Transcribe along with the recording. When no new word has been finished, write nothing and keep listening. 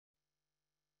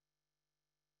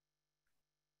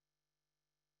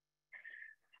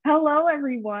Hello,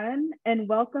 everyone, and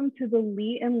welcome to the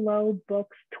Lee and Low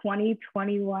Books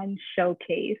 2021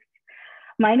 Showcase.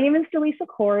 My name is Jaleesa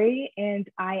Corey, and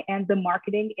I am the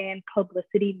Marketing and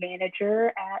Publicity Manager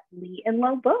at Lee and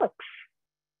Low Books.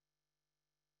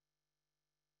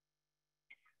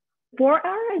 For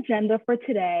our agenda for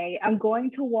today, I'm going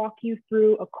to walk you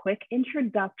through a quick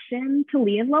introduction to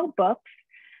Lee and Low Books.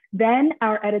 Then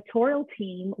our editorial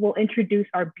team will introduce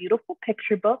our beautiful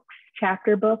picture books,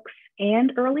 chapter books,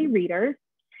 and early readers,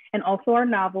 and also our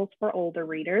novels for older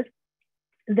readers.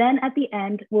 Then at the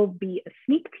end will be a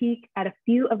sneak peek at a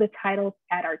few of the titles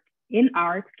our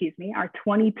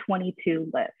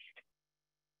 2022 list.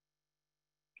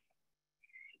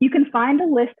 You can find a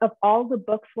list of all the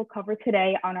books we'll cover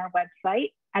today on our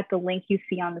website at the link you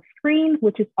see on the screen,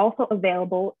 which is also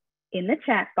available in the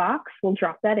chat box. We'll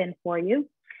drop that in for you.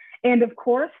 And of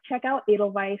course, check out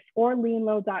Edelweiss or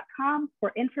leeandlow.com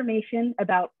for information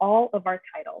about all of our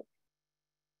titles.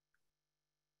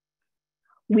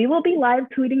 We will be live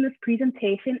tweeting this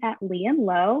presentation at Lee and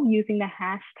Low using the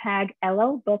hashtag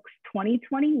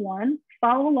LOBooks2021.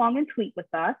 Follow along and tweet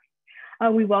with us.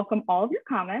 We welcome all of your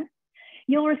comments.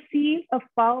 You'll receive a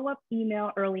follow-up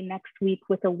email early next week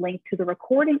with a link to the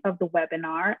recording of the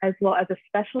webinar, as well as a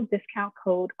special discount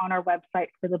code on our website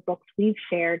for the books we've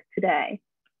shared today.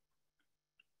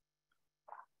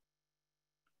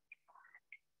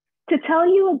 To tell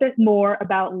you a bit more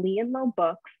about Lee and Low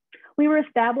Books, we were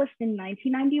established in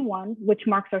 1991, which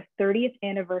marks our 30th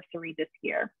anniversary this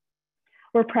year.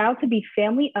 We're proud to be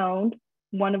family-owned,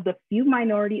 one of the few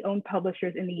minority-owned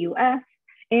publishers in the US,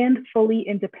 and fully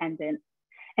independent.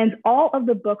 And all of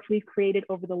the books we've created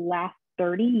over the last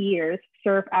 30 years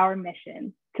serve our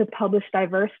mission to publish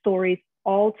diverse stories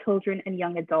all children and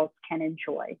young adults can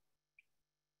enjoy.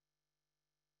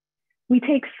 We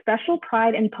take special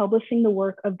pride in publishing the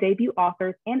work of debut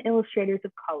authors and illustrators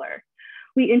of color.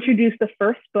 We introduced the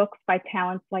first books by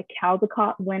talents like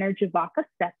Caldecott winner Javaka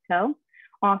Seto,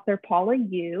 author Paula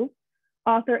Yu,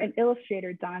 author and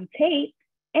illustrator Don Tate,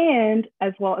 and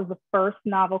as well as the first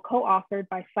novel co-authored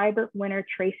by Cybert winner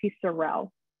Tracy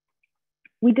Sorrell.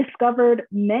 We discovered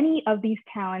many of these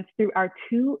talents through our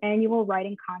 2 annual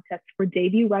writing contests for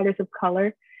debut writers of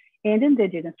color and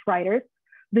Indigenous writers,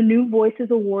 the New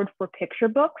Voices Award for Picture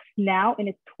Books, now in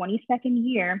its 22nd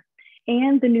year,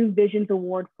 and the New Visions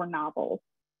Award for Novels.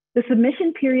 The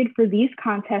submission period for these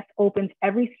contests opens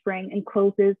every spring and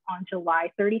closes on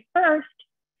July 31st,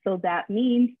 so that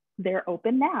means they're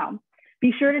open now.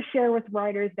 Be sure to share with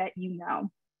writers that you know.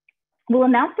 We'll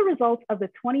announce the results of the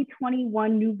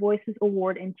 2021 New Voices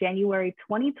Award in January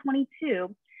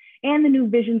 2022 and the New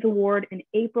Visions Award in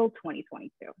April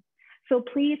 2022. So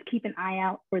please keep an eye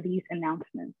out for these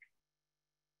announcements.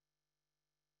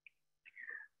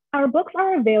 Our books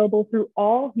are available through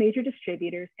all major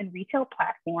distributors and retail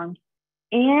platforms,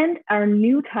 and our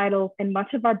new titles and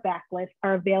much of our backlist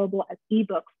are available as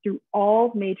ebooks through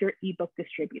all major ebook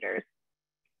distributors.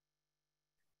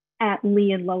 At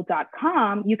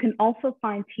leeandlow.com, you can also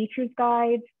find teacher's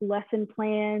guides, lesson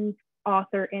plans,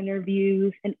 author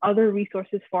interviews, and other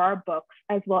resources for our books,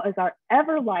 as well as our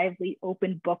ever lively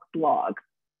open book blog.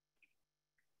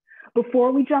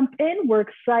 Before we jump in, we're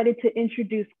excited to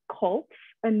introduce CULTS,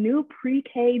 a new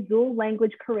pre-K dual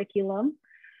language curriculum.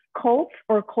 CULTS,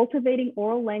 or Cultivating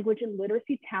Oral Language and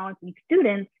Literacy Talents in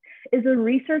Students, is a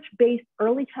research-based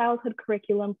early childhood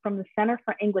curriculum from the Center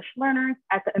for English Learners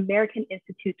at the American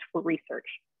Institute for Research.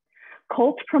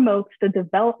 CULTS promotes the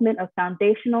development of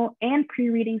foundational and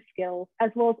pre-reading skills, as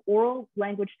well as oral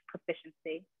language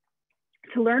proficiency.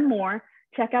 To learn more,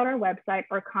 check out our website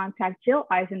or contact Jill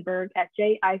Eisenberg at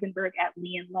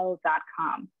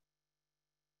jeisenberg@leeandlow.com.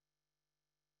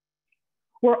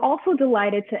 We're also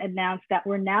delighted to announce that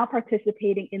we're now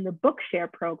participating in the Bookshare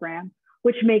program,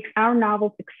 which makes our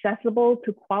novels accessible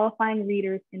to qualifying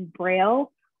readers in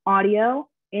Braille, audio,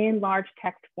 and large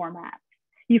text formats.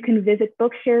 You can visit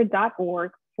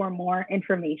bookshare.org for more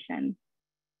information.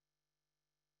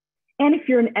 And if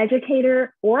you're an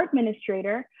educator or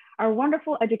administrator, our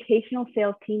wonderful educational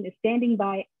sales team is standing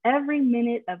by every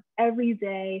minute of every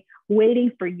day,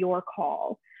 waiting for your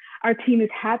call. Our team is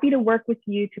happy to work with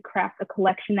you to craft a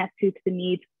collection that suits the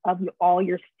needs of all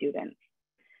your students.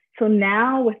 So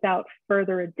now, without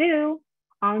further ado,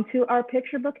 on to our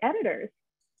picture book editors.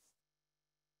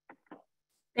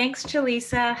 Thanks,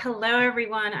 Jaleesa. Hello,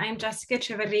 everyone. I'm Jessica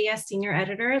Chavarria, Senior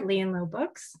Editor at Lee and Low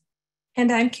Books. And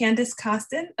I'm Candace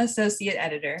Costin, Associate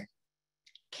Editor.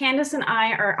 Candace and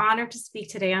I are honored to speak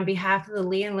today on behalf of the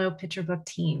Lee and Low Picture Book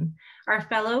team. Our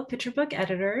fellow picture book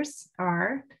editors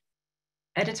are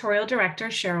Editorial Director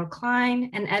Cheryl Klein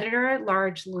and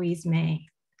Editor-at-Large Louise May.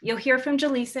 You'll hear from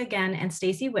Jaleesa again and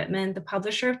Stacy Whitman, the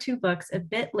publisher of 2 books, a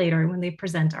bit later when they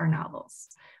present our novels.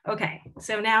 Okay,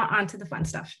 so now on to the fun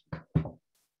stuff.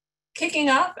 Kicking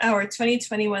off our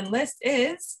 2021 list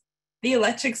is The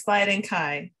Electric Slide and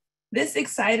Kai. This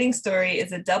exciting story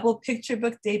is a double picture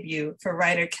book debut for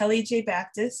writer Kelly J.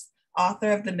 Baptist,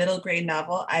 author of the middle grade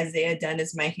novel Isaiah Dunn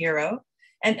is My Hero,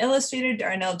 and illustrator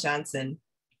Darnell Johnson.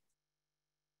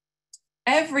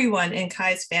 Everyone in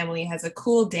Kai's family has a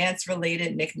cool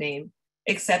dance-related nickname,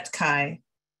 except Kai.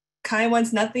 Kai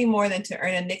wants nothing more than to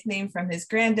earn a nickname from his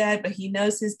granddad, but he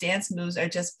knows his dance moves are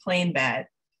just plain bad.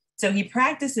 So he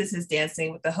practices his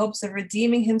dancing with the hopes of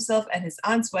redeeming himself at his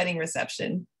aunt's wedding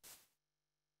reception.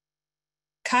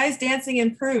 Kai's dancing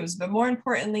improves, but more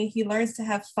importantly, he learns to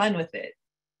have fun with it.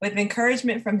 With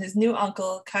encouragement from his new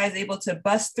uncle, Kai is able to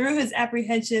bust through his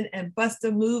apprehension and bust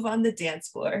a move on the dance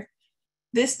floor.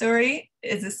 This story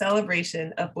is a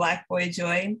celebration of Black boy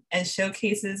joy and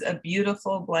showcases a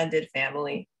beautiful blended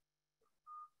family.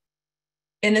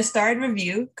 In a starred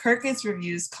review, Kirkus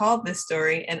Reviews called this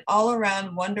story an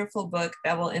all-around wonderful book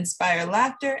that will inspire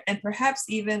laughter and perhaps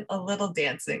even a little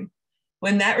dancing.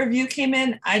 When that review came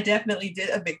in, I definitely did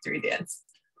a victory dance.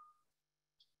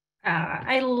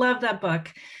 I love that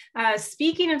book.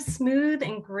 Speaking of smooth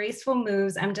and graceful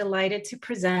moves, I'm delighted to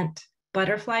present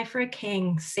Butterfly for a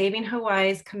King, Saving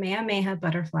Hawaii's Kamehameha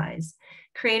Butterflies,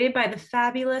 created by the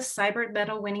fabulous Cybert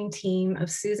Medal winning team of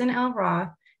Susan L. Roth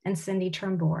and Cindy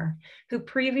Trumbore, who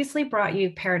previously brought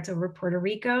you Parrots Over Puerto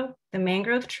Rico, The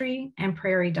Mangrove Tree, and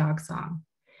Prairie Dog Song.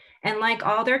 And like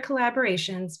all their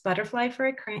collaborations, Butterfly for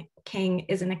a King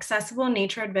is an accessible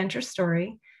nature adventure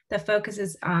story that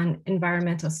focuses on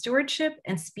environmental stewardship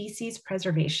and species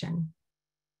preservation.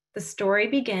 The story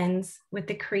begins with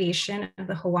the creation of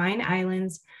the Hawaiian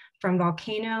Islands from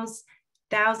volcanoes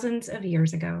thousands of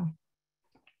years ago,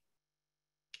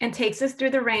 and takes us through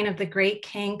the reign of the great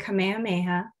king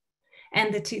Kamehameha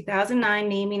and the 2009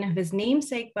 naming of his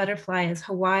namesake butterfly as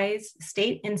Hawaii's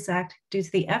state insect due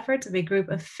to the efforts of a group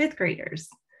of 5th graders.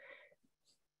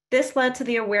 This led to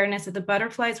the awareness that the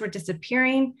butterflies were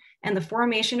disappearing and the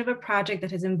formation of a project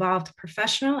that has involved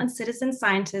professional and citizen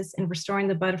scientists in restoring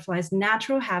the butterflies'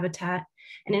 natural habitat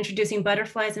and introducing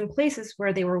butterflies in places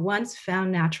where they were once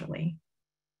found naturally.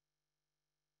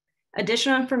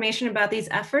 Additional information about these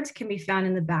efforts can be found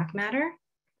in the back matter.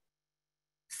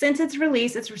 Since its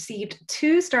release, it's received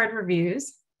 2 starred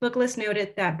reviews. Booklist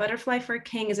noted that Butterfly for a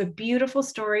King is a beautiful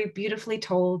story, beautifully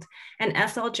told, and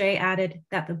SLJ added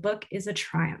that the book is a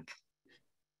triumph.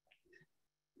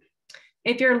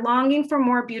 If you're longing for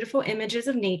more beautiful images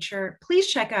of nature, please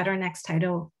check out our next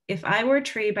title, If I Were a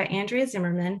Tree by Andrea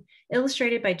Zimmerman,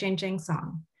 illustrated by Jing Jing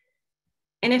Song.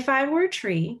 In If I Were a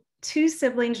Tree, 2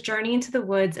 siblings journey into the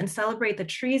woods and celebrate the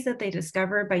trees that they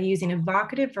discover by using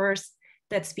evocative verse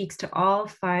that speaks to all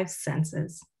 5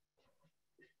 senses.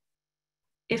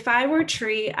 If I were a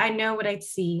tree, I know what I'd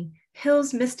see.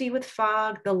 Hills misty with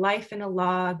fog, the life in a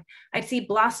log. I'd see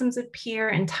blossoms appear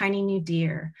and tiny new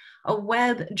deer. A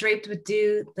web draped with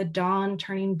dew, the dawn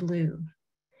turning blue.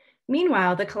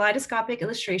 Meanwhile, the kaleidoscopic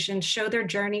illustrations show their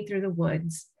journey through the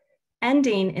woods,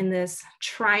 ending in this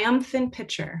triumphant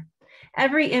picture.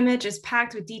 Every image is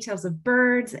packed with details of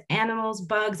birds, animals,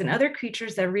 bugs, and other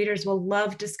creatures that readers will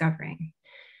love discovering.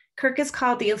 Kirkus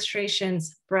called the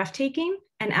illustrations breathtaking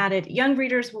and added, young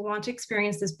readers will want to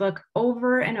experience this book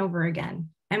over and over again.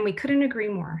 And we couldn't agree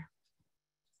more.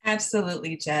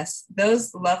 Absolutely, Jess.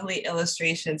 Those lovely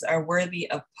illustrations are worthy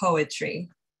of poetry.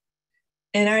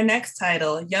 In our next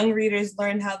title, young readers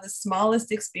learn how the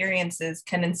smallest experiences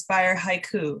can inspire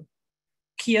haiku.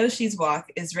 Kiyoshi's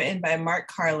Walk is written by Mark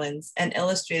Carlins and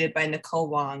illustrated by Nicole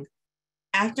Wong.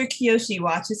 After Kiyoshi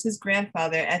watches his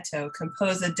grandfather Eto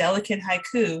compose a delicate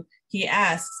haiku, he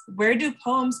asks, where do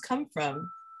poems come from?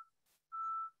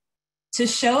 To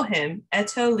show him,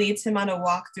 Eto leads him on a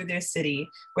walk through their city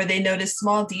where they notice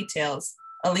small details,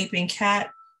 a leaping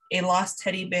cat, a lost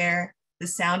teddy bear, the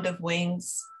sound of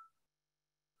wings.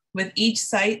 With each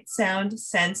sight, sound,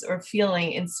 sense, or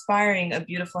feeling inspiring a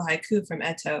beautiful haiku from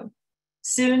Eto.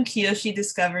 Soon, Kiyoshi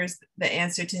discovers the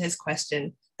answer to his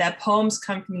question, that poems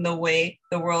come from the way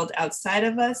the world outside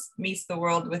of us meets the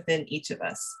world within each of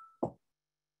us.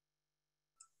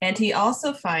 And he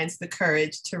also finds the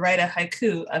courage to write a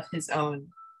haiku of his own.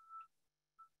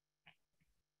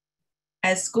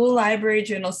 As School Library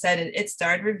Journal said in its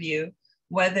starred review,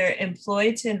 whether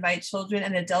employed to invite children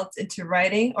and adults into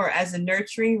writing or as a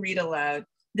nurturing read aloud,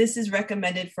 this is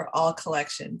recommended for all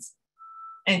collections.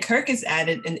 And Kirkus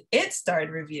added in its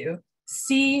starred review,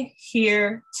 see,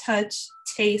 hear, touch,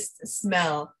 taste,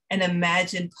 smell, and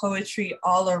imagine poetry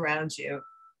all around you.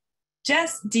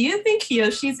 Jess, do you think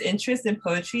Kiyoshi's interest in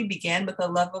poetry began with a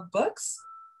love of books?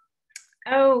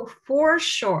 Oh, for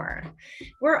sure.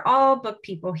 We're all book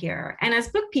people here. And as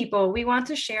book people, we want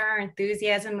to share our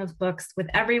enthusiasm of books with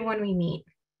everyone we meet.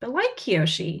 But like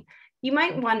Kiyoshi, you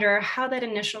might wonder how that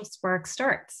initial spark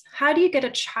starts. How do you get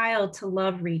a child to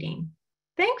love reading?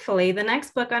 Thankfully, the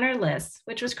next book on our list,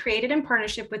 which was created in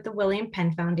partnership with the William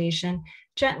Penn Foundation,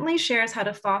 gently shares how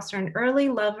to foster an early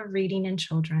love of reading in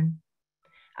children.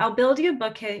 I'll Build You a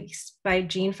Bookcase by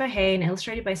Jean Fahey and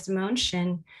illustrated by Simone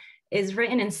Shin is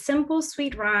written in simple,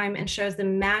 sweet rhyme and shows the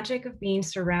magic of being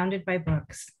surrounded by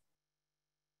books.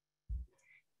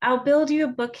 I'll build you a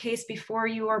bookcase before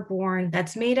you are born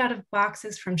that's made out of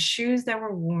boxes from shoes that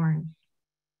were worn.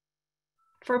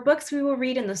 For books we will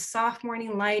read in the soft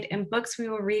morning light and books we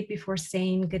will read before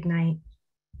saying goodnight.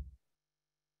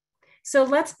 So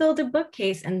let's build a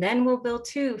bookcase and then we'll build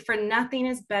two, for nothing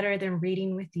is better than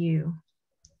reading with you.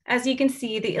 As you can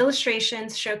see, the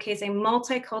illustrations showcase a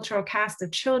multicultural cast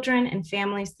of children and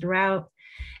families throughout.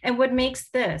 And what makes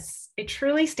this a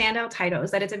truly standout title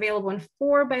is that it's available in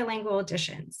 4 bilingual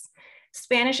editions: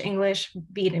 Spanish English,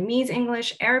 Vietnamese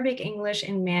English, Arabic English,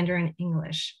 and Mandarin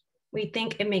English. We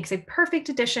think it makes a perfect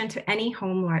addition to any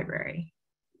home library.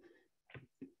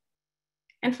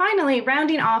 And finally,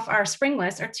 rounding off our spring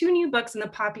list are 2 new books in the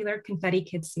popular Confetti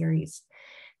Kids series.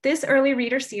 This early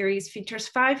reader series features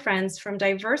 5 friends from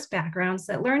diverse backgrounds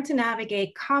that learn to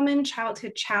navigate common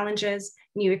childhood challenges,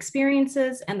 new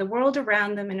experiences, and the world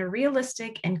around them in a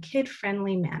realistic and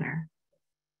kid-friendly manner.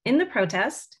 In the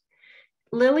protest,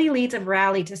 Lily leads a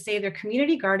rally to save their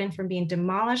community garden from being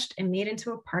demolished and made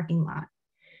into a parking lot.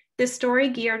 This story,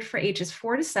 geared for ages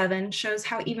 4 to 7, shows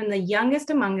how even the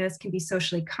youngest among us can be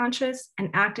socially conscious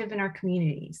and active in our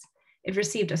communities. It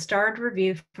received a starred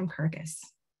review from Kirkus.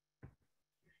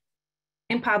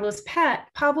 In Pablo's Pet,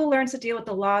 Pablo learns to deal with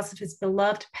the loss of his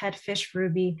beloved pet fish,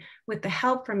 Ruby, with the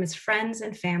help from his friends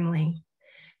and family.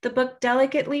 The book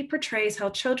delicately portrays how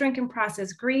children can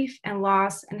process grief and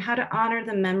loss and how to honor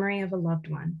the memory of a loved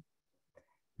one.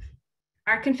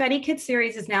 Our Confetti Kids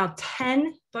series is now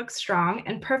 10 books strong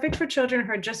and perfect for children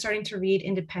who are just starting to read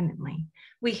independently.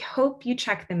 We hope you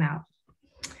check them out.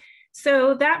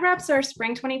 So that wraps our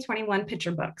spring 2021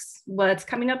 picture books. What's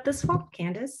coming up this fall,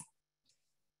 Candace?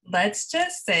 Let's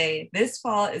just say this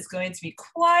fall is going to be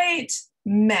quite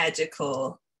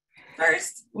magical.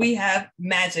 First, we have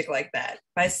Magic Like That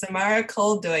by Samara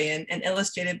Cole-Doyen and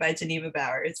illustrated by Geneva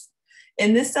Bowers.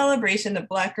 In this celebration of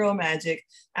Black girl magic,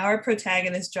 our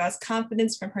protagonist draws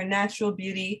confidence from her natural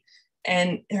beauty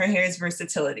and her hair's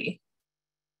versatility.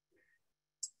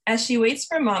 As she waits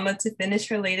for Mama to finish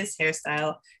her latest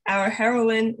hairstyle, our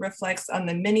heroine reflects on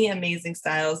the many amazing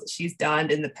styles she's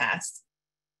donned in the past.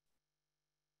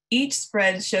 Each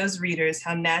spread shows readers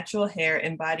how natural hair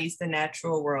embodies the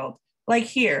natural world. Like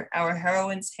here, our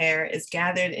heroine's hair is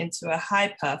gathered into a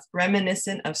high puff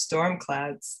reminiscent of storm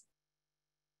clouds.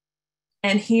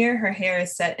 And here her hair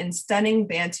is set in stunning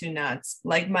Bantu knots,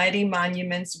 like mighty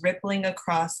monuments rippling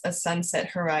across a sunset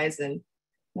horizon.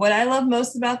 What I love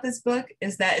most about this book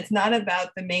is that it's not about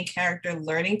the main character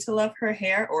learning to love her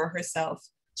hair or herself.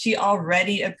 She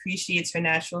already appreciates her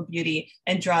natural beauty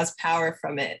and draws power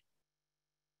from it.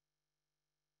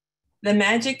 The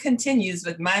magic continues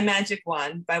with My Magic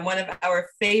Wand by one of our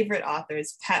favorite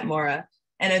authors, Pat Mora,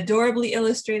 and adorably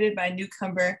illustrated by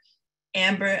newcomer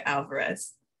Amber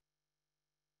Alvarez.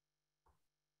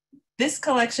 This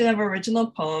collection of original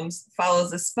poems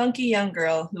follows a spunky young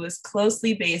girl who is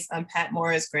closely based on Pat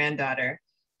Mora's granddaughter,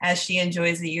 as she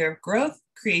enjoys a year of growth,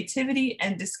 creativity,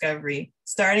 and discovery,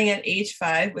 starting at age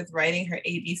 5 with writing her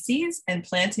ABCs and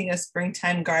planting a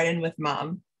springtime garden with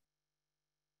Mom.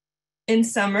 In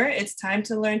summer, it's time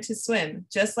to learn to swim,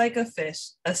 just like a fish,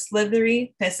 a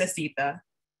slithery pececita.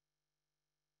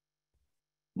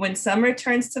 When summer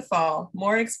turns to fall,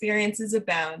 more experiences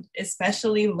abound,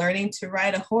 especially learning to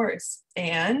ride a horse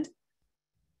and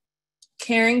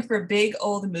caring for big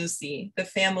old Moosey, the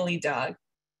family dog.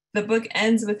 The book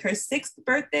ends with her 6th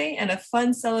birthday and a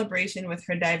fun celebration with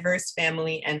her diverse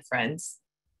family and friends.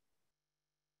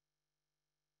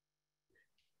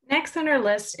 Next on our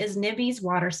list is Nibby's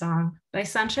Water Song by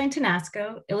Sunshine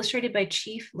Tenasco, illustrated by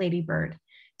Chief Ladybird,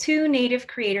 2 native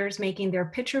creators making their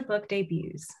picture book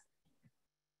debuts.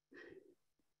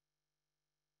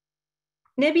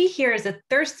 Nibby here is a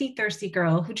thirsty, thirsty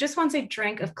girl who just wants a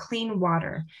drink of clean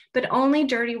water, but only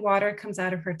dirty water comes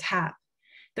out of her tap.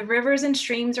 The rivers and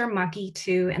streams are mucky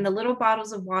too, and the little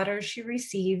bottles of water she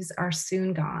receives are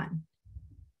soon gone.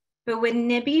 But when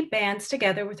Nibby bands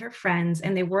together with her friends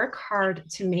and they work hard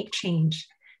to make change,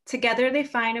 Together, they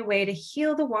find a way to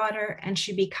heal the water, and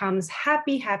she becomes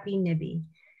happy, happy Nibby.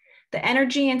 The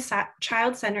energy and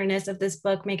child-centeredness of this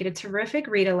book make it a terrific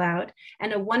read aloud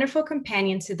and a wonderful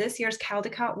companion to this year's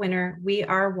Caldecott winner, We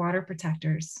Are Water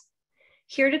Protectors.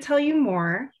 Here to tell you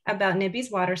more about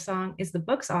Nibby's water song is the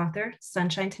book's author,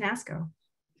 Sunshine Tenasco.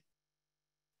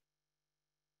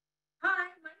 Hi,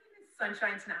 my name is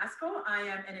Sunshine Tenasco. I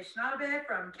am Anishinaabe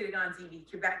from Kitigan-Zibi,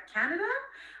 Quebec, Canada.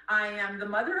 I am the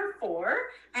mother of 4,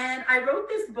 and I wrote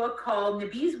this book called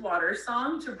Nibby's Water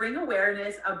Song to bring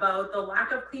awareness about the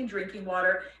lack of clean drinking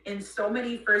water in so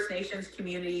many First Nations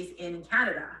communities in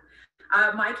Canada.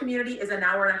 My community is an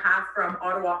hour and a half from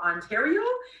Ottawa, Ontario,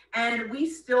 and we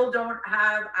still don't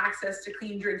have access to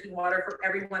clean drinking water for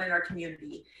everyone in our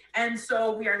community. And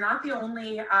so we are not the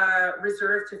only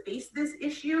reserve to face this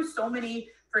issue. So many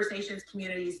First Nations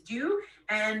communities do.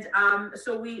 And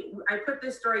so I put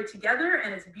this story together,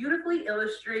 and it's beautifully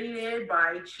illustrated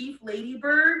by Chief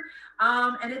Ladybird.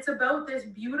 And it's about this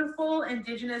beautiful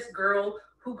Indigenous girl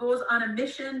who goes on a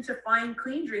mission to find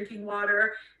clean drinking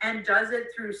water and does it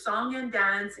through song and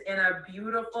dance in a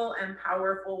beautiful and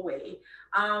powerful way.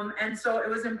 And so it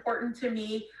was important to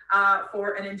me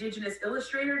for an Indigenous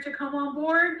illustrator to come on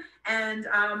board and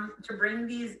to bring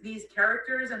these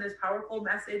characters and this powerful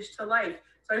message to life.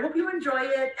 So I hope you enjoy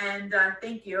it, and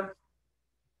thank you.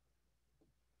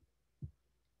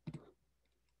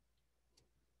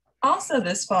 Also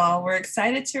this fall, we're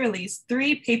excited to release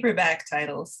 3 paperback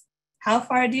titles. How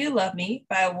Far Do You Love Me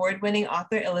by award-winning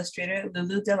author-illustrator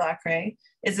Lulu Delacre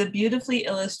is a beautifully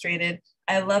illustrated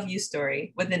I love you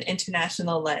story with an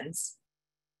international lens.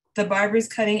 The Barber's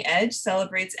Cutting Edge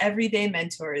celebrates everyday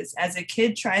mentors as a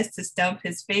kid tries to stump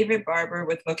his favorite barber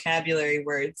with vocabulary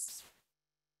words.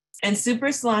 And Super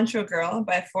Cilantro Girl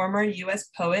by former US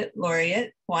Poet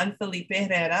Laureate Juan Felipe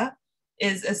Herrera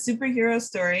is a superhero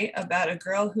story about a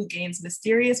girl who gains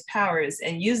mysterious powers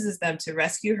and uses them to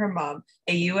rescue her mom,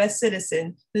 a US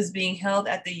citizen who's being held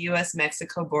at the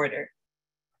US-Mexico border.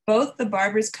 Both The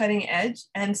Barber's Cutting Edge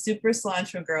and Super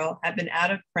Cilantro Girl have been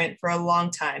out of print for a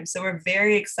long time, so we're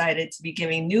very excited to be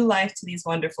giving new life to these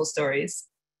wonderful stories.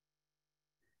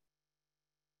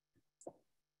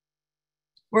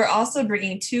 We're also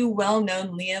bringing 2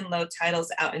 well-known Lian Lo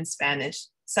titles out in Spanish.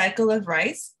 Cycle of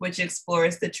Rice, which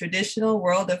explores the traditional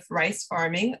world of rice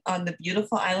farming on the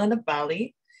beautiful island of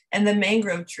Bali, and The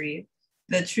Mangrove Tree,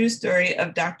 the true story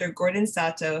of Dr. Gordon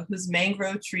Sato, whose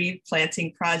mangrove tree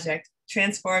planting project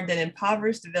transformed an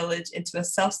impoverished village into a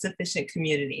self-sufficient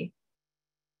community.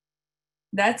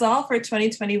 That's all for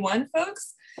 2021,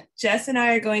 folks. Jess and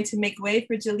I are going to make way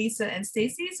for Jaleesa and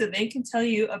Stacy so they can tell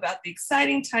you about the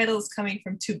exciting titles coming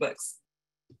from 2 books.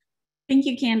 Thank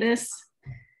you, Candace.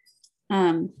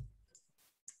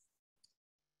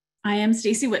 I am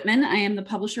Stacy Whitman. I am the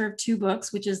publisher of 2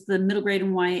 books, which is the middle grade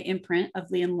and YA imprint of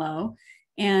Lian Lo.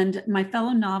 And my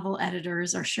fellow novel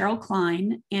editors are Cheryl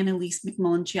Klein and Elise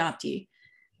McMullen-Chiatti.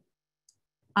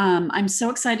 I'm so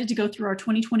excited to go through our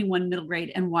 2021 middle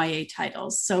grade and YA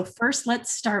titles. So first,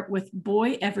 let's start with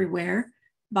Boy Everywhere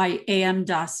by A.M.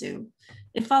 Dasu.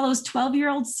 It follows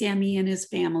 12-year-old Sammy and his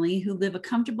family who live a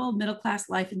comfortable middle-class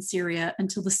life in Syria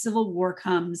until the civil war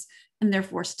comes and they're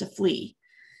forced to flee.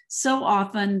 So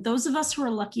often, those of us who are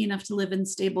lucky enough to live in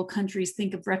stable countries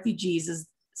think of refugees as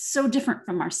so different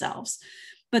from ourselves.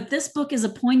 But this book is a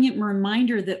poignant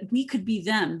reminder that we could be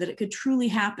them, that it could truly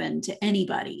happen to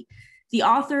anybody. The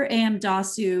author, A.M.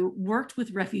 Dasu, worked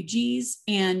with refugees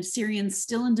and Syrians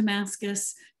still in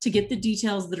Damascus to get the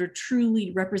details that are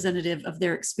truly representative of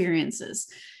their experiences.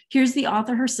 Here's the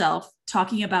author herself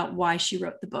talking about why she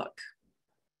wrote the book.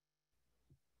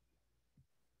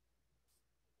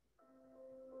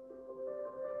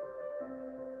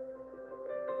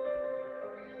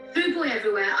 Through Boy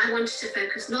Everywhere, I wanted to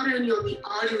focus not only on the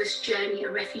arduous journey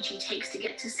a refugee takes to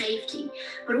get to safety,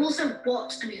 but also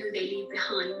what and who they leave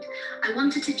behind. I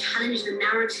wanted to challenge the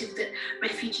narrative that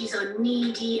refugees are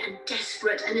needy and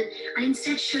desperate, and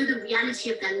instead show the reality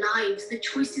of their lives, the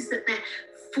choices that they're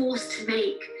forced to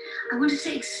make. I wanted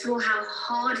to explore how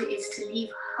hard it is to leave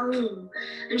home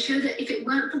and show that if it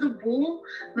weren't for the war,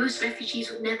 most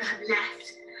refugees would never have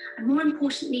left. And more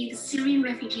importantly, the Syrian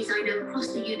refugees I know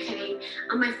across the UK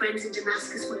and my friends in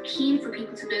Damascus were keen for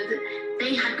people to know that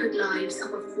they had good lives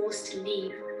and were forced to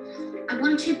leave. I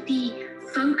wanted the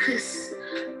focus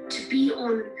to be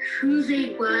on who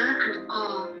they were and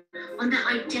are, on their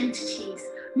identities,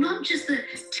 not just the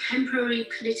temporary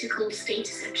political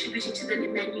status attributed to them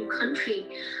in their new country.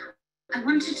 I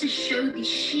wanted to show the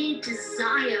sheer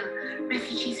desire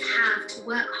refugees have to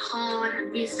work hard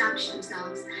and re-establish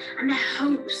themselves, and their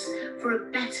hopes for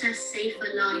a better, safer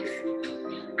life.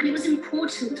 And it was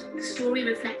important that the story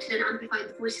reflected and amplified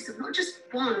the voices of not just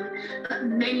one, but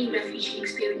many refugee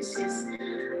experiences.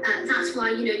 That's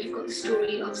why, you've got the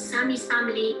story of Sammy's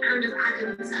family and of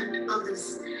Adam's and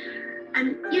others.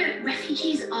 And,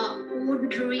 refugees are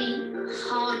ordinary,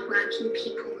 hardworking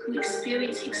people who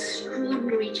experience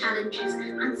extraordinary challenges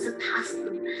and surpass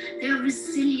them. They are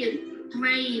resilient,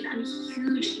 brave, and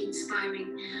hugely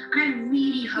inspiring. And I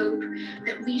really hope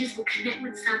that readers will connect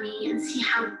with Sammy and see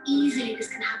how easily this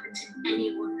can happen to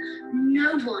anyone.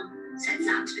 No one sets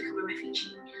out to become a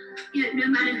refugee. No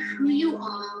matter who you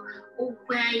are or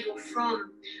where you're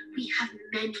from, we have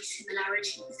many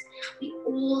similarities. We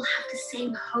all have the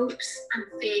same hopes and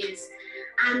fears.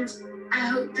 And I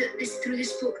hope that through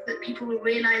this book that people will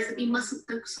realize that we mustn't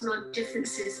focus on our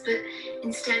differences, but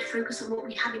instead focus on what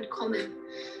we have in common.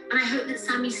 And I hope that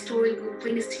Sammy's story will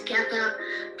bring us together,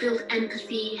 build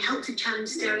empathy, help to challenge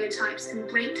stereotypes, and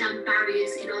break down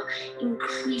barriers in our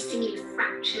increasingly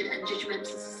fractured and judgmental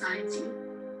society.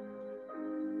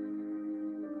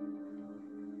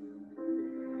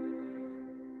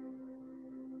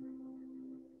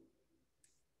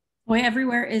 Boy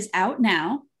Everywhere is out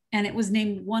now, and it was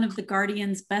named one of The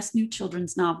Guardian's best new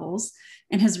children's novels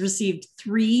and has received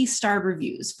 3 starred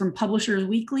reviews from Publishers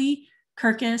Weekly,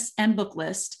 Kirkus, and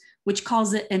Booklist, which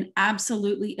calls it an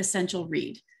absolutely essential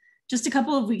read. Just a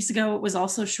couple of weeks ago, it was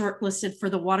also shortlisted for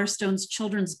the Waterstones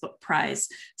Children's Book Prize,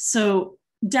 so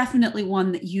definitely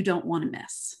one that you don't want to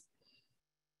miss.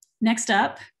 Next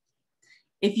up,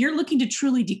 if you're looking to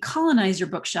truly decolonize your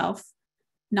bookshelf,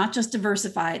 not just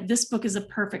diversify, this book is a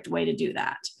perfect way to do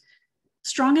that.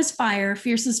 Strong as Fire,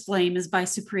 Fierce as Flame is by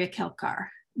Supriya Kelkar,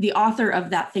 the author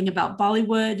of That Thing About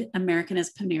Bollywood, American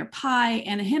as Paneer Pie,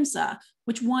 and Ahimsa,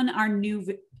 which won our New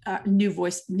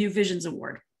Visions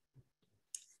Award.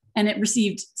 And it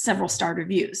received several starred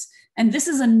reviews. And this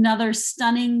is another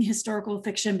stunning historical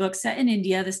fiction book set in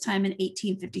India, this time in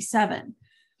 1857.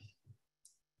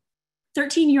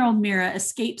 13-year-old Meera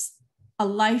escapes a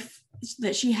life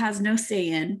that she has no say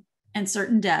in and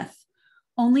certain death,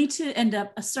 only to end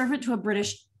up a servant to a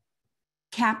British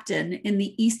captain in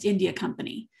the East India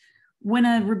Company. When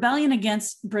a rebellion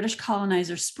against British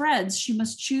colonizers spreads, she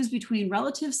must choose between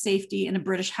relative safety in a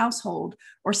British household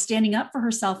or standing up for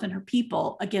herself and her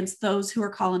people against those who are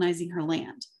colonizing her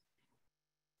land.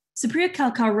 Supriya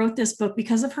Kelkar wrote this book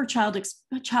because of her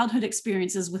childhood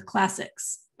experiences with classic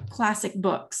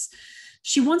books.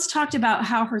 She once talked about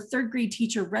how her 3rd grade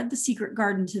teacher read The Secret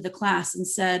Garden to the class and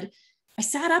said, "I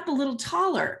sat up a little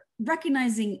taller,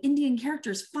 recognizing Indian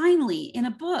characters finally in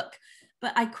a book,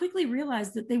 but I quickly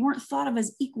realized that they weren't thought of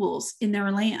as equals in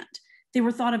their land. They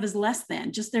were thought of as less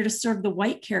than, just there to serve the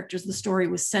white characters the story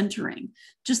was centering,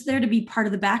 just there to be part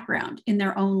of the background in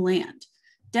their own land."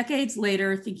 Decades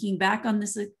later, thinking back on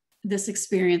this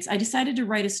experience, I decided to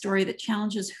write a story that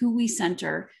challenges who we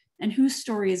center and whose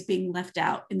story is being left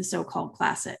out in the so-called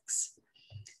classics.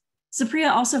 Supriya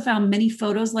also found many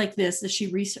photos like this as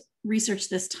she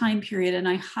researched this time period, and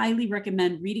I highly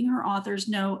recommend reading her author's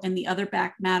note and the other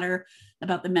back matter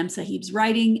about the Mem Sahib's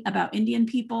writing about Indian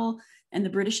people and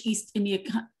the British East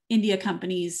India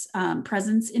Company's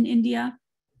presence in India,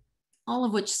 all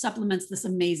of which supplements this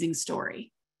amazing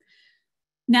story.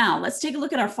 Now, let's take a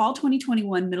look at our fall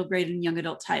 2021 middle grade and young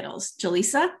adult titles.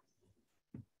 Jaleesa?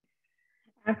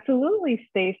 Absolutely,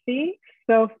 Stacy.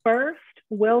 So first,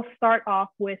 we'll start off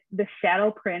with The Shadow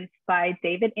Prince by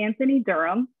David Anthony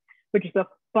Durham, which is a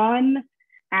fun,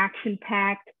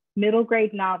 action-packed middle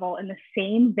grade novel in the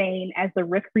same vein as the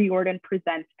Rick Riordan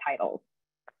Presents titles.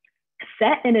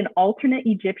 Set in an alternate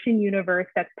Egyptian universe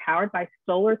that's powered by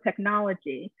solar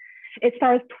technology, it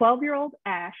stars 12-year-old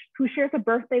Ash, who shares a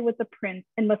birthday with the prince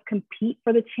and must compete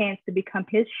for the chance to become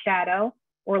his shadow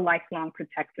or lifelong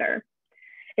protector.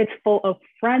 It's full of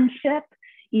friendship,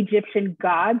 Egyptian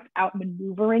gods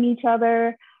outmaneuvering each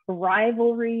other,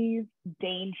 rivalries,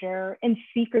 danger, and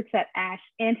secrets that Ash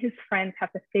and his friends have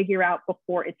to figure out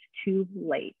before it's too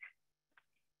late.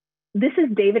 This is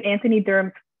David Anthony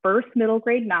Durham's first middle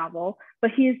grade novel,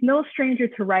 but he is no stranger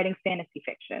to writing fantasy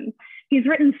fiction. He's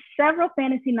written several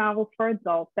fantasy novels for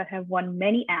adults that have won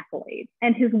many accolades,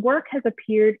 and his work has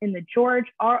appeared in the George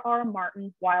R.R.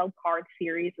 Martin Wild Card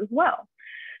series as well.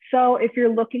 So if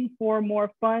you're looking for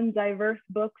more fun, diverse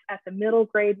books at the middle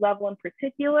grade level in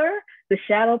particular, The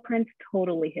Shadow Prince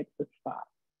totally hits the spot.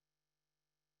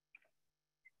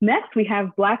 Next, we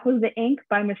have Black Was the Ink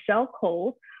by Michelle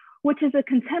Cole, which is a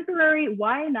contemporary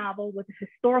YA novel with a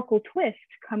historical twist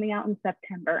coming out in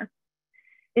September.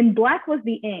 In Black Was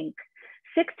the Ink,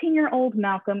 16-year-old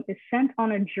Malcolm is sent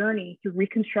on a journey through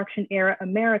Reconstruction-era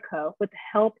America with the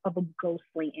help of a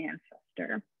ghostly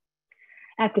ancestor.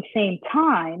 At the same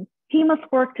time, he must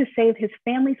work to save his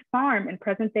family's farm in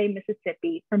present-day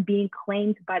Mississippi from being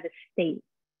claimed by the state.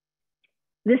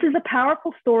 This is a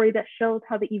powerful story that shows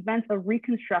how the events of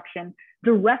Reconstruction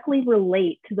directly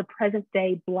relate to the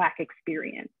present-day Black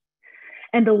experience.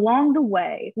 And along the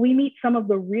way, we meet some of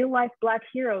the real-life Black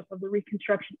heroes of the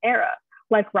Reconstruction era,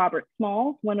 like Robert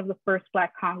Smalls, one of the first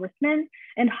Black congressmen,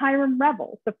 and Hiram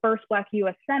Revels, the first Black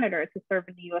US senator to serve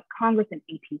in the US Congress in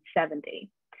 1870.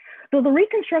 Though the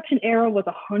Reconstruction era was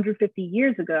 150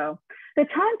 years ago, the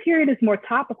time period is more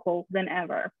topical than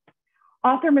ever.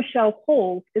 Author Michelle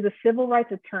Coles is a civil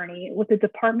rights attorney with the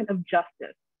Department of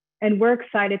Justice, and we're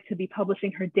excited to be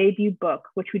publishing her debut book,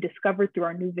 which we discovered through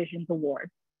our New Visions Award.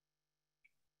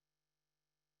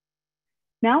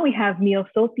 Now we have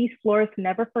Miosotis Flores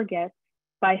Never Forgets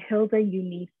by Hilda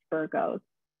Eunice Burgos.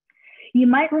 You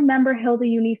might remember Hilda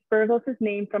Eunice Burgos'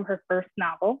 name from her first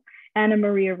novel, Ana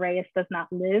Maria Reyes Does Not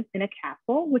Live in a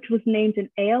Castle, which was named an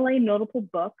ALA Notable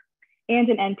Book and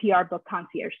an NPR Book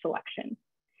Concierge selection.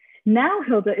 Now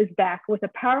Hilda is back with a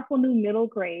powerful new middle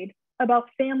grade about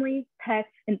family, pets,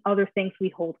 and other things we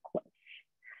hold close.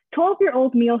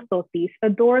 12-year-old Miosotis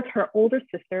adores her older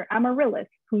sister, Amaryllis,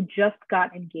 who just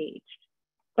got engaged.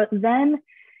 But then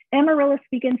Amaryllis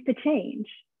begins to change.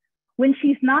 When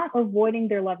she's not avoiding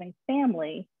their loving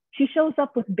family, she shows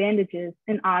up with bandages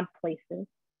in odd places.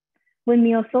 When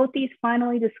Miosotis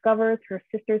finally discovers her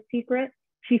sister's secret,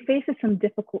 she faces some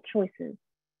difficult choices.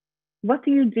 What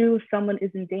do you do if someone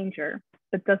is in danger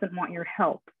but doesn't want your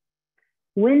help?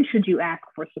 When should you ask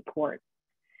for support?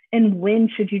 And when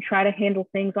should you try to handle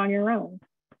things on your own?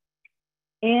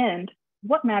 And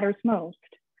what matters most?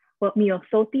 What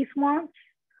Miosotis wants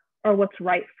or what's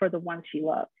right for the one she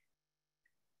loves?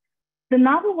 The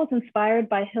novel was inspired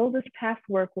by Hilda's past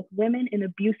work with women in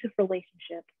abusive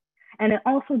relationships, and it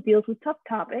also deals with tough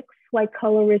topics like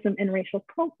colorism and racial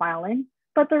profiling,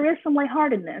 but there is some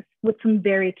lightheartedness with some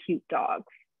very cute dogs.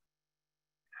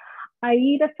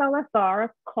 Aida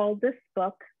Salazar called this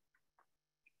book,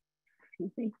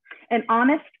 an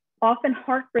honest, often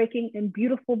heartbreaking and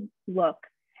beautiful look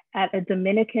at a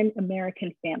Dominican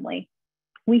American family.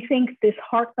 We think this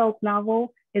heartfelt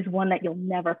novel is one that you'll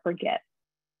never forget.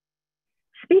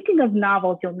 Speaking of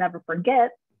novels you'll never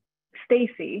forget,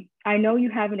 Stacy, I know you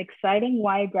have an exciting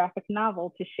YA graphic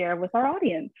novel to share with our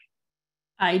audience.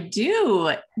 I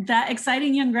do. That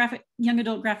exciting young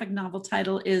adult graphic novel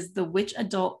title is The Witch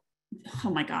Owl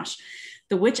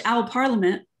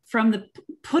Parliament from the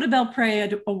Put a Belle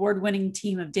Prey award-winning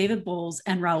team of David Bowles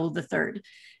and Raul III.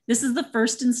 This is the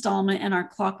first installment in our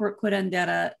Clockwork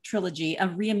Curandera trilogy, a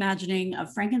reimagining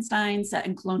of Frankenstein set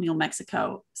in colonial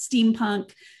Mexico,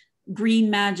 steampunk, green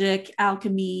magic,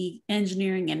 alchemy,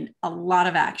 engineering, and a lot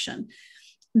of action.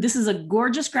 This is a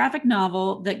gorgeous graphic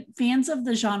novel that fans of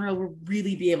the genre will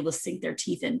really be able to sink their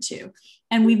teeth into.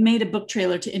 And we've made a book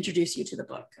trailer to introduce you to the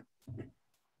book.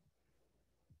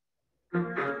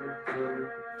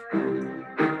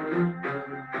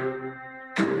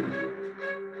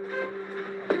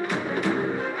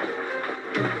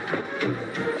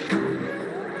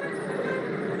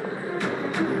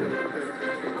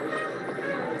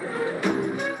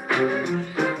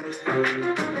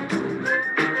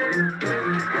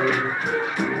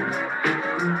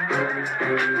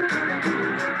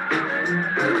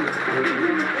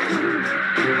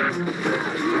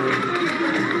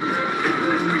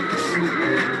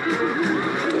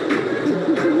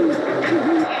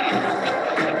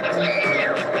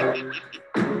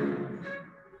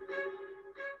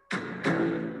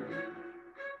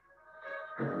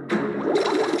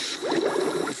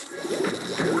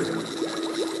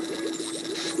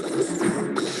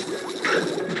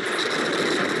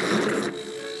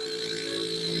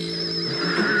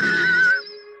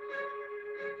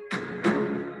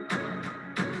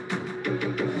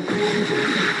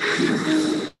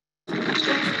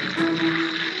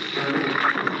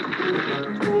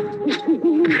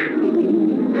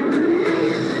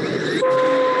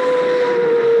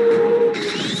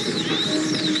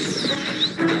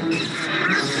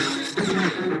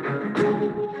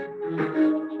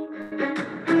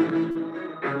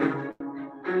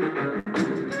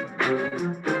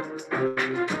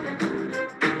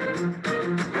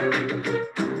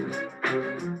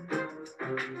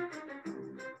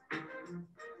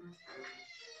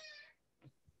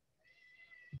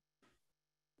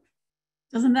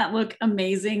 Doesn't that look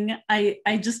amazing?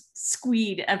 I just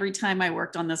squeed every time I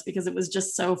worked on this because it was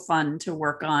just so fun to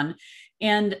work on.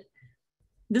 And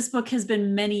This book has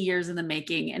been many years in the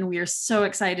making, and we are so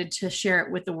excited to share it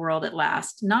with the world at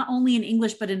last, not only in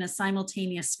English, but in a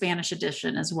simultaneous Spanish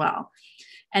edition as well.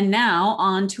 And now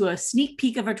on to a sneak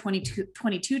peek of our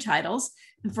 2022 titles.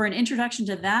 And for an introduction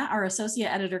to that, our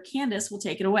associate editor, Candace, will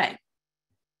take it away.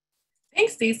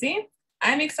 Thanks, Stacey.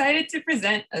 I'm excited to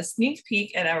present a sneak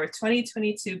peek at our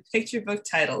 2022 picture book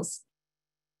titles.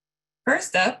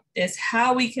 First up is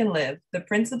How We Can Live, The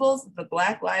Principles of the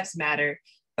Black Lives Matter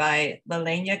by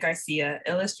Lelena Garcia,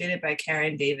 illustrated by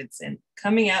Karen Davidson,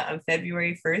 coming out on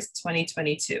February 1st,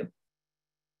 2022.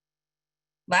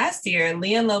 Last year,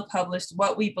 Lee & Low published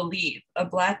What We Believe, a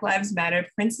Black Lives Matter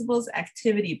Principles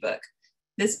activity book.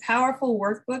 This powerful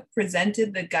workbook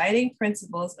presented the guiding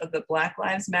principles of the Black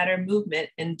Lives Matter movement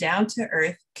in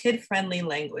down-to-earth, kid-friendly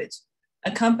language,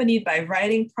 accompanied by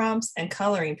writing prompts and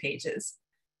coloring pages.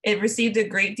 It received a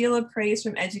great deal of praise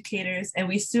from educators, and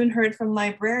we soon heard from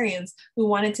librarians who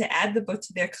wanted to add the book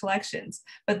to their collections,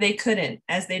 but they couldn't,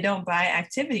 as they don't buy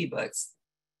activity books.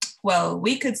 Well,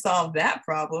 we could solve that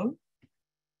problem.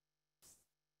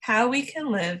 How We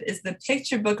Can Live is the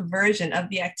picture book version of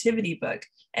the activity book,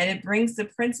 and it brings the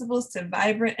principles to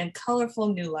vibrant and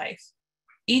colorful new life.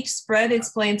 Each spread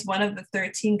explains one of the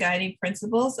 13 guiding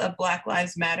principles of Black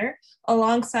Lives Matter,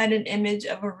 alongside an image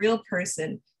of a real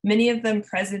person, many of them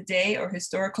present day or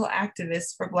historical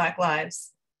activists for Black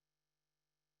lives.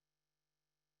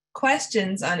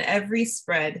 Questions on every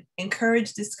spread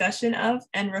encourage discussion of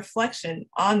and reflection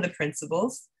on the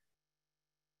principles,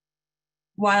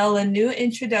 while a new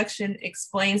introduction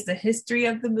explains the history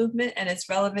of the movement and its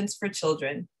relevance for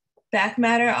children. Back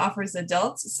Matter offers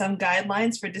adults some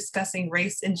guidelines for discussing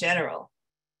race in general.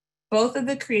 Both of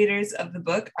the creators of the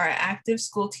book are active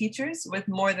school teachers with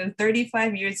more than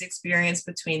 35 years experience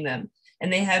between them,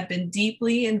 and they have been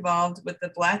deeply involved with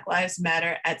the Black Lives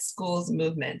Matter at Schools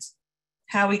movement.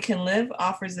 How We Can Live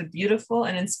offers a beautiful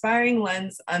and inspiring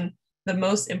lens on the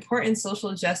most important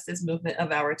social justice movement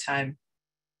of our time.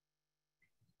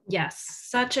 Yes,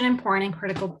 such an important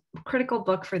critical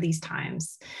book for these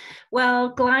times. Well,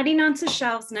 gliding onto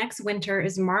shelves next winter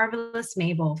is Marvelous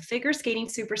Mabel, figure skating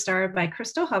superstar by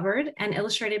Crystal Hubbard and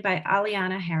illustrated by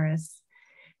Aliana Harris.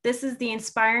 This is the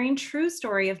inspiring true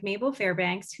story of Mabel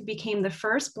Fairbanks, who became the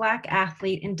first Black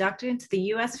athlete inducted into the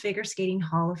U.S. Figure Skating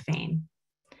Hall of Fame.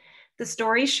 The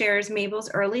story shares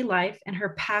Mabel's early life and her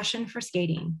passion for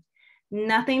skating.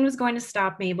 Nothing was going to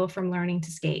stop Mabel from learning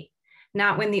to skate.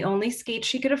 Not when the only skates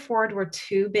she could afford were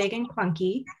too big and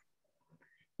clunky,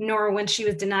 nor when she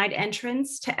was denied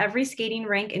entrance to every skating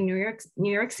rink in New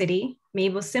York City.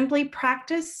 Mabel simply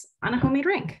practiced on a homemade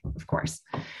rink, of course.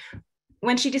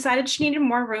 When she decided she needed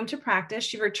more room to practice,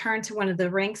 she returned to one of the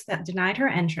rinks that denied her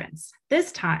entrance.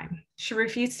 This time, she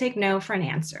refused to take no for an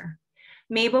answer.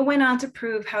 Mabel went on to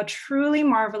prove how truly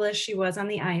marvelous she was on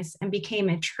the ice and became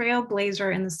a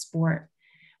trailblazer in the sport.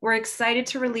 We're excited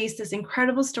to release this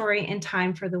incredible story in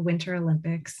time for the Winter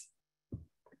Olympics.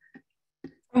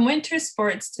 From winter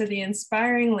sports to the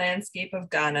inspiring landscape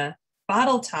of Ghana,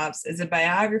 Bottle Tops is a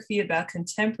biography about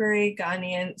contemporary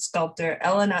Ghanaian sculptor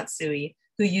Ella Natsui,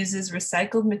 who uses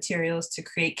recycled materials to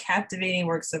create captivating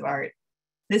works of art.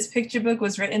 This picture book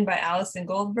was written by Alison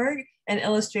Goldberg and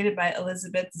illustrated by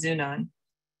Elizabeth Zunon.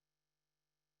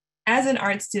 As an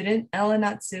art student, Ella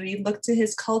Natsui looked to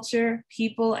his culture,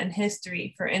 people, and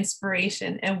history for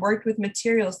inspiration and worked with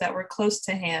materials that were close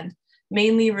to hand,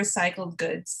 mainly recycled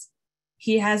goods.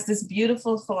 He has this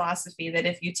beautiful philosophy that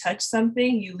if you touch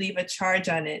something, you leave a charge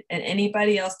on it, and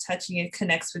anybody else touching it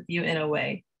connects with you in a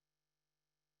way.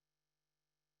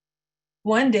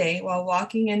 One day, while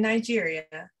walking in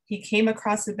Nigeria, he came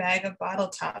across a bag of bottle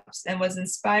tops and was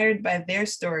inspired by their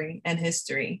story and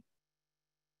history.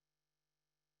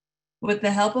 With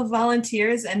the help of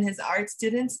volunteers and his art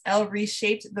students, El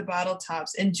reshaped the bottle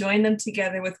tops and joined them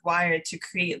together with wire to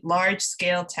create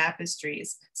large-scale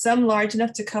tapestries, some large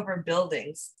enough to cover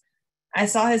buildings. I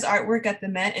saw his artwork at the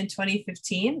Met in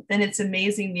 2015, and it's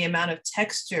amazing the amount of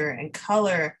texture and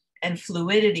color and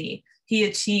fluidity he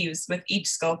achieves with each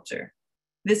sculpture.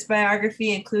 This biography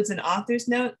includes an author's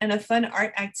note and a fun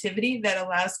art activity that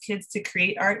allows kids to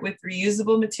create art with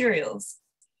reusable materials.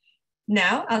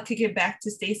 Now I'll kick it back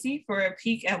to Stacey for a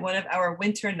peek at one of our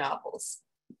winter novels.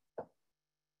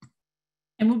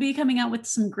 And we'll be coming out with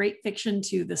some great fiction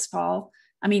too this fall.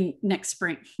 I mean, next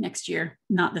spring, next year,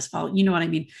 not this fall, you know what I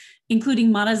mean,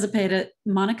 including Monica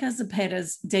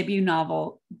Zepeda's debut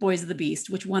novel, Boys of the Beast,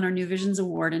 which won our New Visions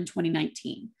Award in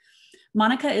 2019.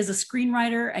 Monica is a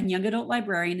screenwriter and young adult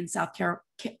librarian in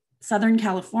Southern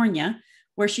California,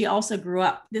 where she also grew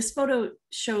up. This photo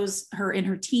shows her in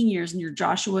her teen years near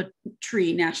Joshua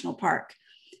Tree National Park.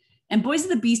 And Boys of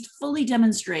the Beast fully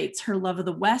demonstrates her love of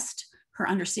the West, her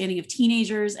understanding of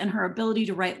teenagers, and her ability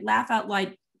to write laugh out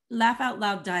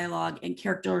loud dialogue and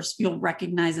characters you'll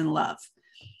recognize and love.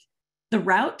 The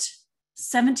route,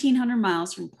 1,700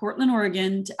 miles from Portland,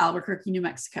 Oregon to Albuquerque, New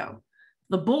Mexico.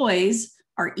 The boys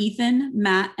are Ethan,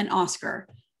 Matt, and Oscar,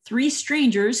 3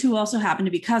 strangers who also happen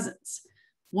to be cousins.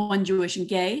 1 Jewish and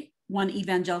gay, 1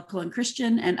 evangelical and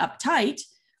Christian and uptight,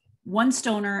 1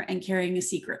 stoner and carrying a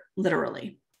secret,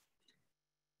 literally.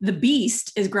 The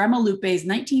Beast is Grandma Lupe's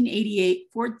 1988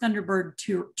 Ford Thunderbird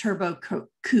Turbo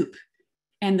Coupe,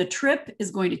 and the trip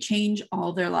is going to change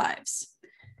all their lives.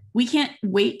 We can't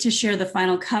wait to share the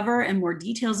final cover and more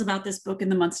details about this book in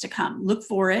the months to come. Look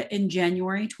for it in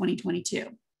January 2022.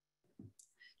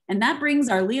 And that brings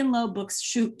our Lee and Low Books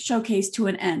showcase to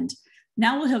an end.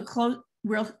 Now we'll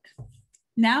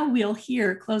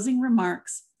hear closing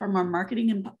remarks from our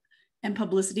marketing and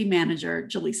publicity manager,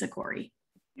 Jaleesa Corey.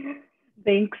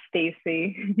 Thanks,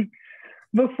 Stacy.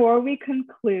 Before we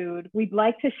conclude, we'd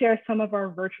like to share some of our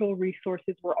virtual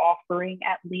resources we're offering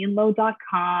at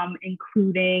leeandlow.com,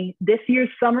 including this year's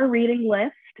summer reading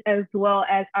list, as well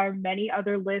as our many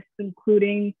other lists,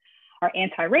 including our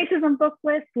anti-racism book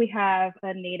list. We have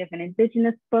a Native and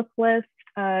Indigenous book list,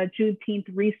 Juneteenth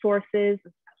resources,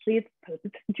 especially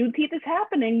Juneteenth is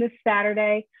happening this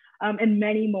Saturday, and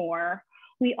many more.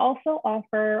 We also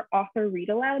offer author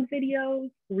read-aloud videos,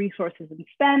 resources in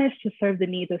Spanish to serve the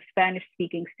needs of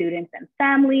Spanish-speaking students and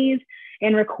families,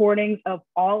 and recordings of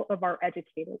all of our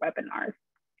educator webinars.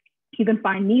 You can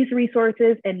find these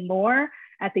resources and more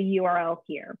at the URL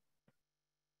here.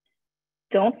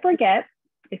 Don't forget,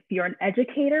 if you're an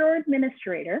educator or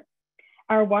administrator,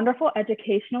 our wonderful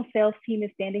educational sales team is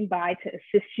standing by to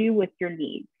assist you with your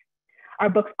needs. Our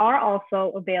books are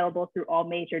also available through all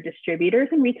major distributors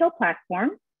and retail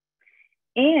platforms.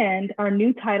 And our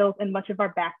new titles and much of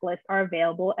our backlist are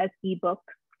available as ebooks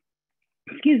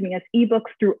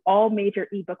through all major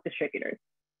ebook distributors.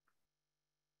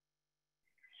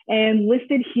 And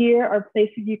listed here are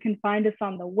places you can find us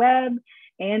on the web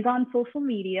and on social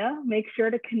media. Make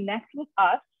sure to connect with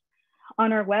us.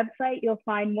 On our website, you'll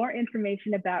find more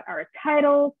information about our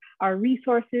titles, our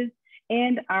resources,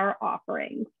 and our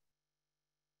offerings.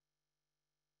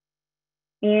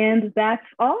 And that's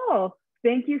all.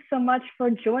 Thank you so much for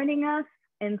joining us,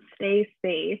 and stay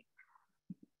safe.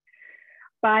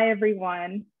 Bye,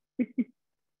 everyone.